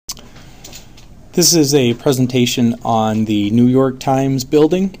This is a presentation on the New York Times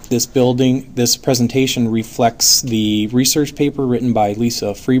building. This presentation reflects the research paper written by Lisa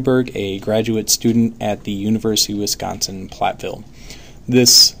Freeberg, a graduate student at the University of Wisconsin-Platteville.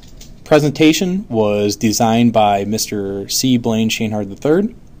 This presentation was designed by Mr. C. Blaine Schoenhardt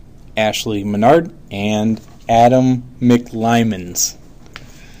III, Ashley Menard, and Adam McLymans.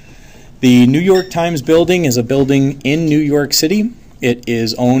 The New York Times building is a building in New York City. It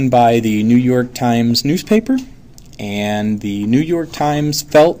is owned by the New York Times newspaper, and the New York Times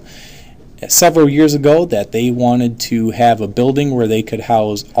felt several years ago that they wanted to have a building where they could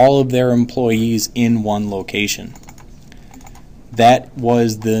house all of their employees in one location. That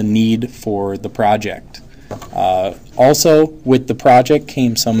was the need for the project. Also, with the project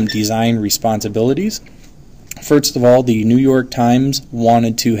came some design responsibilities. First of all, the New York Times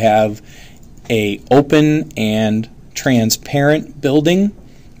wanted to have an open and transparent building,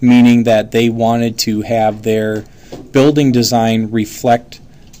 meaning that they wanted to have their building design reflect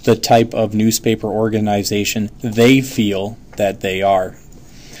the type of newspaper organization they feel that they are.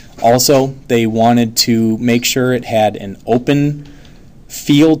 Also, they wanted to make sure it had an open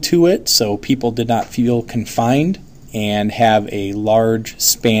feel to it so people did not feel confined and have a large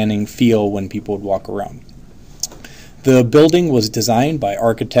spanning feel when people would walk around. The building was designed by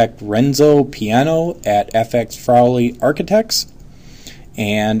architect Renzo Piano at FX Frawley Architects,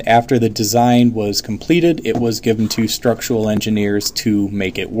 and after the design was completed, it was given to structural engineers to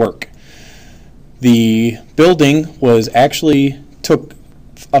make it work. The building took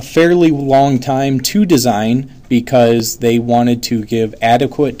a fairly long time to design because they wanted to give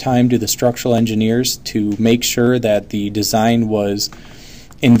adequate time to the structural engineers to make sure that the design was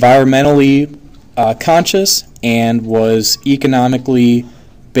environmentally conscious and was economically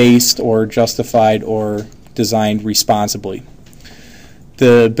based or justified or designed responsibly.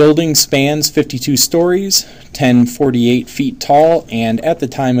 The building spans 52 stories, 1048 feet tall, and at the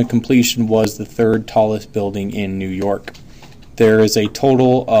time of completion was the third tallest building in New York. There is a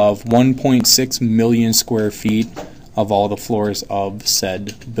total of 1.6 million square feet of all the floors of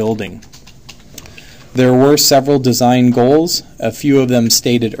said building. There were several design goals, a few of them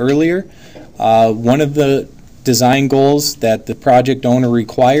stated earlier. One of the design goals that the project owner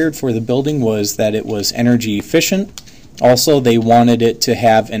required for the building was that it was energy efficient. Also, they wanted it to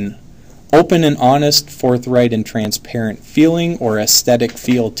have an open and honest, forthright and transparent feeling or aesthetic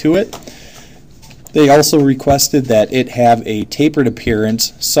feel to it. They also requested that it have a tapered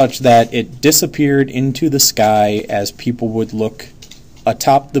appearance such that it disappeared into the sky as people would look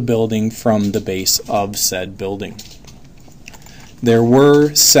atop the building from the base of said building. There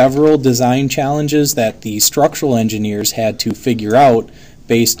were several design challenges that the structural engineers had to figure out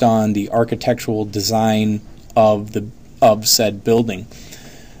based on the architectural design of said building.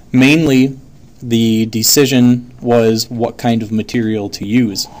 Mainly, the decision was what kind of material to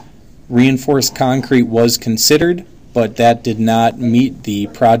use. Reinforced concrete was considered, but that did not meet the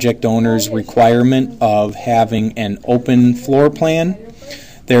project owner's requirement of having an open floor plan.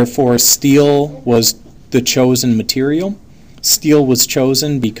 Therefore, steel was the chosen material. Steel was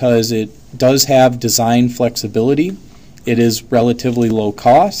chosen because it does have design flexibility. It is relatively low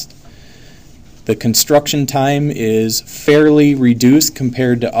cost. The construction time is fairly reduced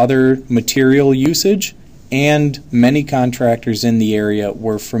compared to other material usage, and many contractors in the area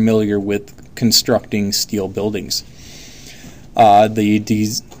were familiar with constructing steel buildings.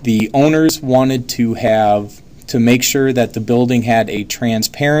 The owners wanted to make sure that the building had a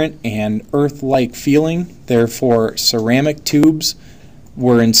transparent and earth-like feeling. Therefore, ceramic tubes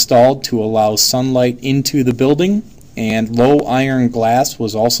were installed to allow sunlight into the building, and low iron glass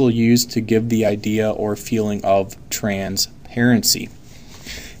was also used to give the idea or feeling of transparency.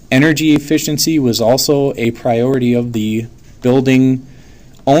 Energy efficiency was also a priority of the building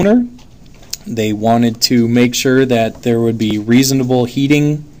owner. They wanted to make sure that there would be reasonable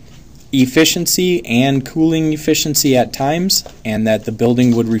heating efficiency and cooling efficiency at times, and that the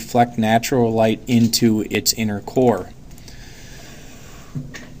building would reflect natural light into its inner core.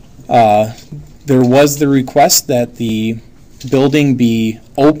 There was the request that the building be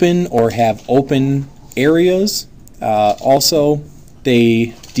open or have open areas. Also,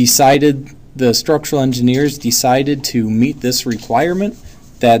 the structural engineers decided to meet this requirement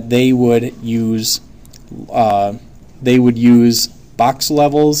that they would use box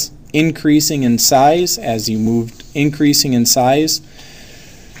levels increasing in size as you moved, increasing in size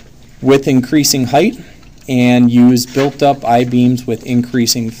with increasing height, and use built-up I-beams with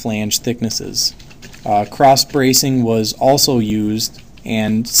increasing flange thicknesses. Cross bracing was also used,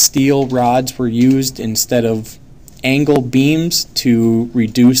 and steel rods were used instead of angle beams to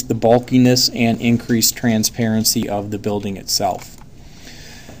reduce the bulkiness and increase transparency of the building itself.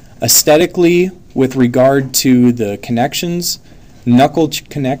 Aesthetically, with regard to the connections, knuckle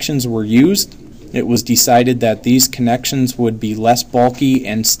connections were used. It was decided that these connections would be less bulky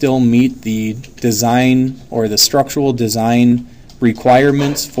and still meet the design or the structural design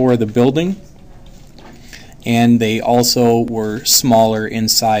requirements for the building. And they also were smaller in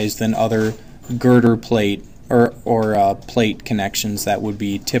size than other girder plate or plate connections that would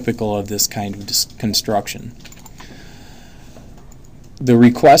be typical of this kind of construction. The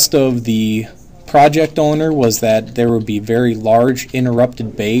request of the project owner was that there would be very large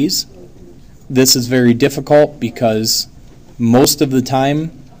interrupted bays. This is very difficult because most of the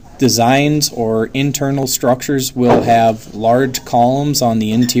time designs or internal structures will have large columns on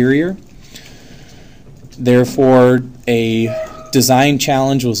the interior. Therefore, a design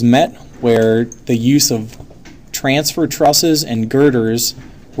challenge was met where the use of transfer trusses and girders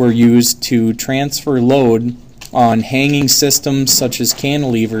were used to transfer load on hanging systems such as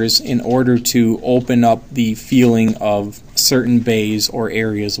cantilevers in order to open up the feeling of certain bays or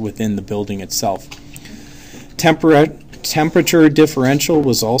areas within the building itself. Temperature differential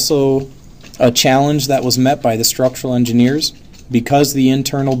was also a challenge that was met by the structural engineers. Because the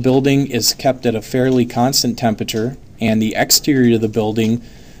internal building is kept at a fairly constant temperature and the exterior of the building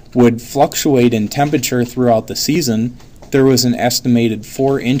would fluctuate in temperature throughout the season, there was an estimated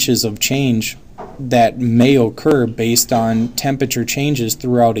 4 inches of change that may occur based on temperature changes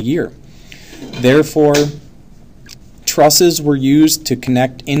throughout a year. Therefore, trusses were used to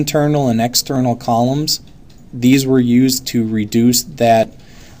connect internal and external columns. These were used to reduce that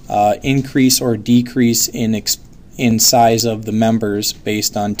increase or decrease in size of the members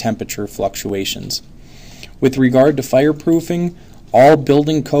based on temperature fluctuations. With regard to fireproofing, all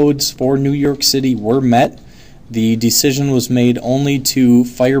building codes for New York City were met. The decision was made only to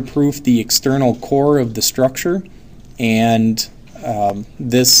fireproof the external core of the structure, and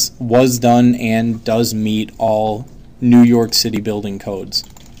this was done and does meet all New York City building codes.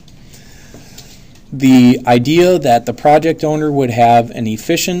 The idea that the project owner would have an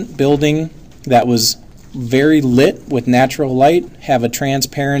efficient building that was very lit with natural light, have a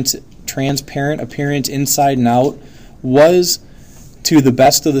transparent appearance inside and out, was, to the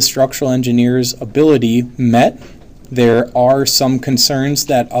best of the structural engineer's ability, met. There are some concerns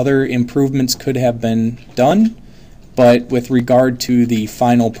that other improvements could have been done, but with regard to the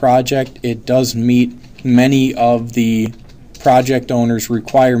final project, it does meet many of the project owner's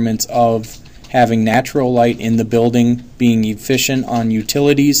requirements of having natural light in the building, being efficient on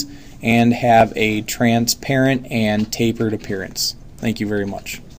utilities, and have a transparent and tapered appearance. Thank you very much.